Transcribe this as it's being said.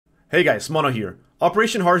Hey guys, Mono here.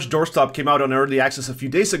 Operation Harsh Doorstop came out on early access a few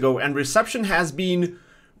days ago and reception has been,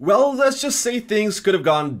 well, let's just say things could have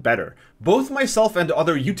gone better. Both myself and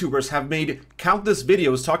other YouTubers have made countless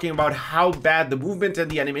videos talking about how bad the movement and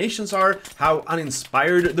the animations are, how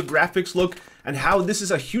uninspired the graphics look, and how this is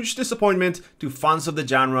a huge disappointment to fans of the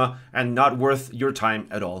genre and not worth your time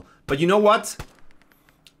at all. But you know what?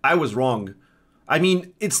 I was wrong. I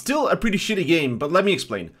mean, it's still a pretty shitty game, but let me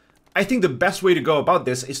explain. I think the best way to go about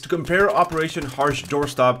this is to compare Operation Harsh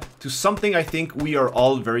Doorstop to something I think we are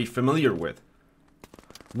all very familiar with.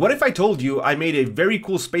 What if I told you I made a very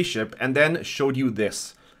cool spaceship and then showed you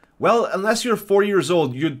this? Well, unless you're 4 years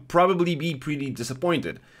old, you'd probably be pretty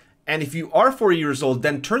disappointed. And if you are 4 years old,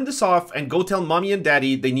 then turn this off and go tell mommy and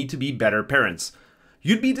daddy they need to be better parents.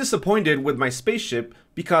 You'd be disappointed with my spaceship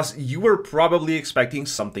because you were probably expecting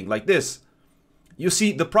something like this. You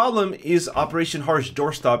see, the problem is Operation Harsh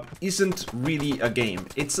Doorstop isn't really a game,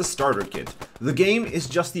 it's a starter kit. The game is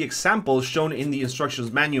just the example shown in the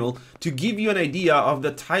instructions manual to give you an idea of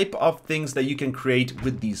the type of things that you can create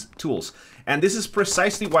with these tools. And this is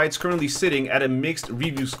precisely why it's currently sitting at a mixed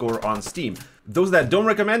review score on Steam. Those that don't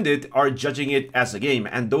recommend it are judging it as a game,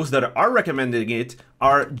 and those that are recommending it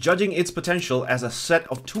are judging its potential as a set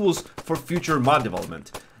of tools for future mod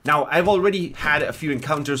development. Now, I've already had a few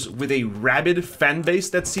encounters with a rabid fan base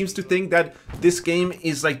that seems to think that this game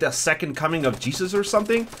is like the second coming of Jesus or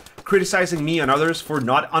something, criticizing me and others for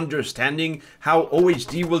not understanding how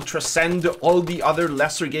OHD will transcend all the other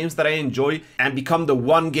lesser games that I enjoy and become the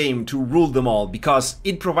one game to rule them all because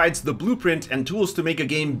it provides the blueprint and tools to make a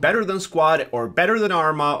game better than Squad or better than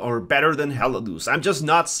Arma or better than Hell I'm just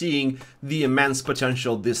not seeing the immense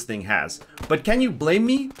potential this thing has. But can you blame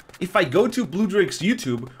me? If I go to Blue Drake's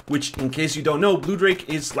YouTube, which in case you don't know, Blue Drake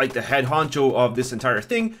is like the head honcho of this entire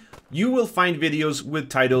thing, you will find videos with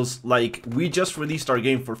titles like "We just released our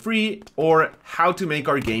game for free" or "How to make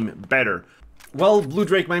our game better." Well, Blue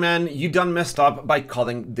Drake, my man, you done messed up by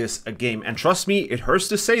calling this a game. And trust me, it hurts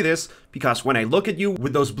to say this, because when I look at you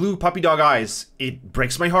with those blue puppy dog eyes, it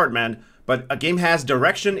breaks my heart, man. But a game has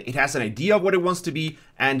direction, it has an idea of what it wants to be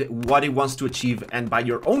and what it wants to achieve, and by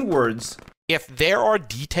your own words, if there are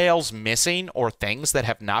details missing or things that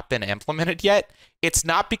have not been implemented yet, it's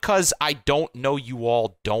not because I don't know you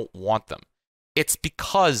all don't want them. It's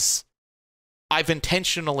because I've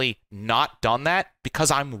intentionally not done that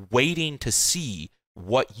because I'm waiting to see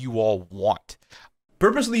what you all want.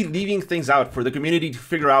 Purposely leaving things out for the community to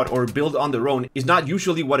figure out or build on their own is not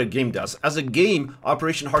usually what a game does. As a game,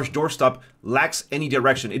 Operation Harsh Doorstop lacks any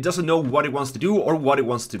direction. It doesn't know what it wants to do or what it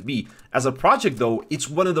wants to be. As a project though, it's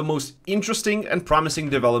one of the most interesting and promising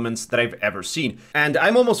developments that I've ever seen. And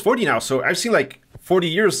I'm almost 40 now, so I've seen like 40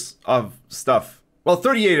 years of stuff. Well,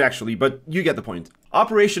 38 actually, but you get the point.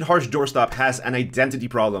 Operation Harsh Doorstop has an identity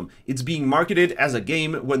problem. It's being marketed as a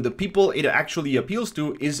game when the people it actually appeals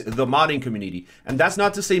to is the modding community. And that's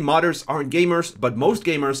not to say modders aren't gamers, but most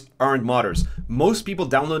gamers aren't modders. Most people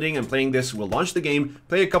downloading and playing this will launch the game,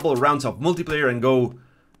 play a couple of rounds of multiplayer and go,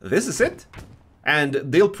 "This is it?" And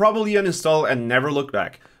they'll probably uninstall and never look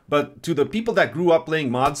back. But to the people that grew up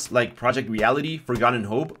playing mods like Project Reality, Forgotten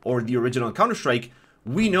Hope, or the original Counter-Strike,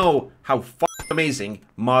 we know how amazing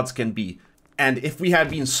mods can be. And if we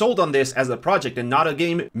had been sold on this as a project and not a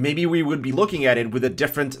game, maybe we would be looking at it with a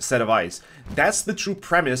different set of eyes. That's the true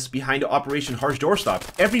premise behind Operation Harsh Doorstop.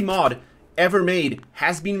 Every mod ever made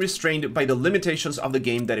has been restrained by the limitations of the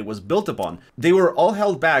game that it was built upon. They were all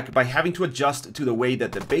held back by having to adjust to the way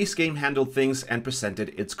that the base game handled things and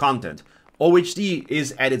presented its content. OHD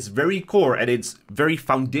is at its very core, at its very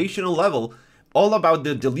foundational level, all about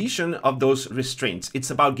the deletion of those restraints. It's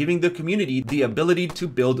about giving the community the ability to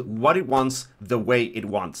build what it wants the way it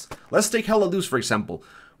wants. Let's take Hell for example,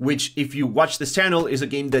 which if you watch this channel is a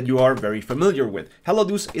game that you are very familiar with. Hell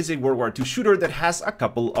is a World War II shooter that has a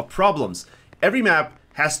couple of problems. Every map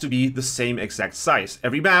has to be the same exact size.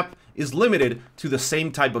 Every map is limited to the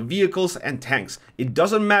same type of vehicles and tanks. It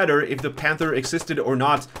doesn't matter if the Panther existed or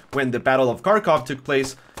not when the Battle of Kharkov took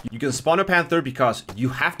place. You can spawn a Panther because you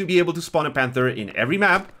have to be able to spawn a Panther in every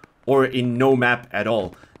map or in no map at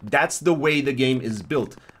all. That's the way the game is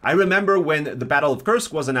built. I remember when the Battle of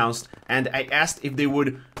Kursk was announced and I asked if they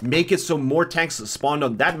would make it so more tanks spawned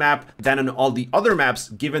on that map than on all the other maps,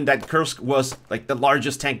 given that Kursk was like the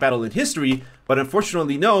largest tank battle in history, but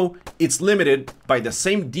unfortunately no, it's limited by the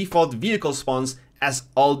same default vehicle spawns as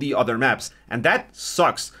all the other maps, and that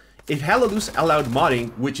sucks. If Hell allowed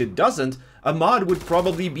modding, which it doesn't, a mod would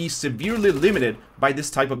probably be severely limited by this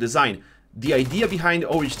type of design. The idea behind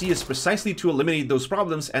OHD is precisely to eliminate those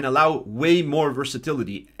problems and allow way more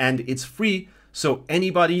versatility, and it's free, so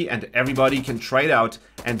anybody and everybody can try it out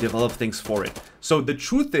and develop things for it. So the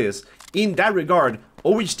truth is, in that regard,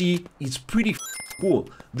 OHD is pretty cool.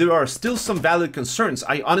 There are still some valid concerns.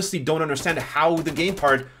 I honestly don't understand how the game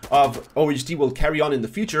part of OHD will carry on in the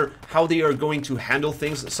future, how they are going to handle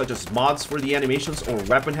things such as mods for the animations or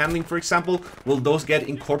weapon handling, for example. Will those get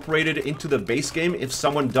incorporated into the base game if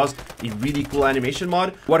someone does a really cool animation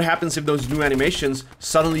mod? What happens if those new animations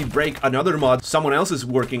suddenly break another mod someone else is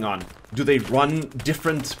working on? Do they run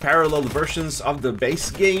different parallel versions of the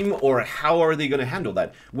base game, or how are they going to handle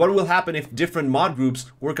that? What will happen if different mod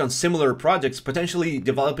groups work on similar projects, potentially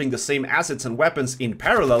developing the same assets and weapons in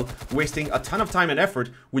parallel, wasting a ton of time and effort,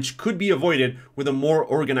 which could be avoided with a more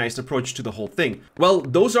organized approach to the whole thing? Well,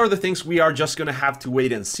 those are the things we are just going to have to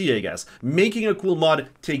wait and see, I guess. Making a cool mod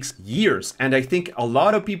takes years, and I think a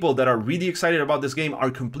lot of people that are really excited about this game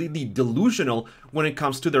are completely delusional when it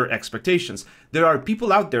comes to their expectations. There are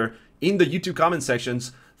people out there in the YouTube comment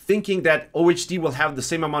sections thinking that OHD will have the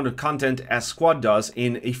same amount of content as Squad does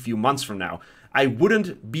in a few months from now. I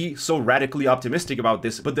wouldn't be so radically optimistic about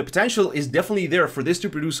this, but the potential is definitely there for this to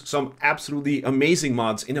produce some absolutely amazing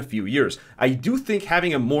mods in a few years. I do think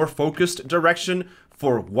having a more focused direction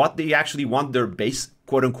for what they actually want their base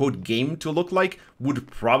quote-unquote game to look like would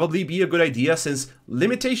probably be a good idea, since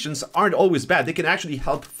limitations aren't always bad. They can actually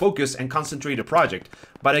help focus and concentrate a project.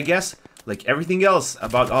 But I guess, like everything else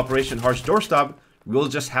about Operation Harsh Doorstop, we'll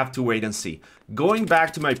just have to wait and see. Going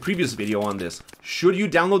back to my previous video on this, should you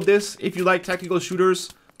download this if you like tactical shooters?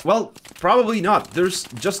 Well, probably not. There's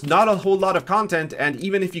just not a whole lot of content, and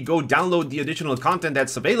even if you go download the additional content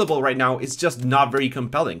that's available right now, it's just not very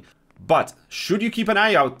compelling. But should you keep an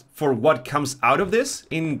eye out for what comes out of this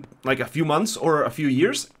in like a few months or a few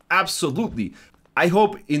years? Absolutely. I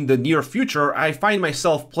hope in the near future I find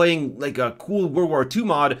myself playing like a cool World War II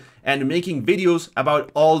mod and making videos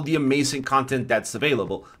about all the amazing content that's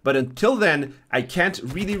available. But until then, I can't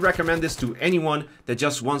really recommend this to anyone that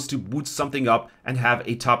just wants to boot something up and have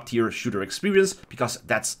a top tier shooter experience, because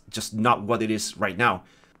that's just not what it is right now.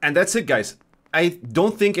 And that's it, guys. I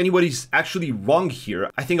don't think anybody's actually wrong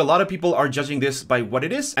here. I think a lot of people are judging this by what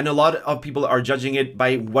it is, and a lot of people are judging it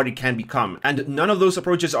by what it can become. And none of those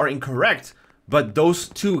approaches are incorrect, but those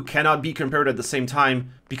two cannot be compared at the same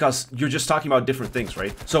time, because you're just talking about different things,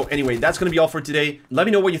 right? So anyway, that's gonna be all for today. Let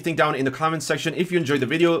me know what you think down in the comments section. If you enjoyed the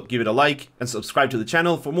video, give it a like and subscribe to the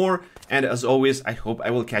channel for more. And as always, I hope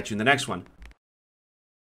I will catch you in the next one.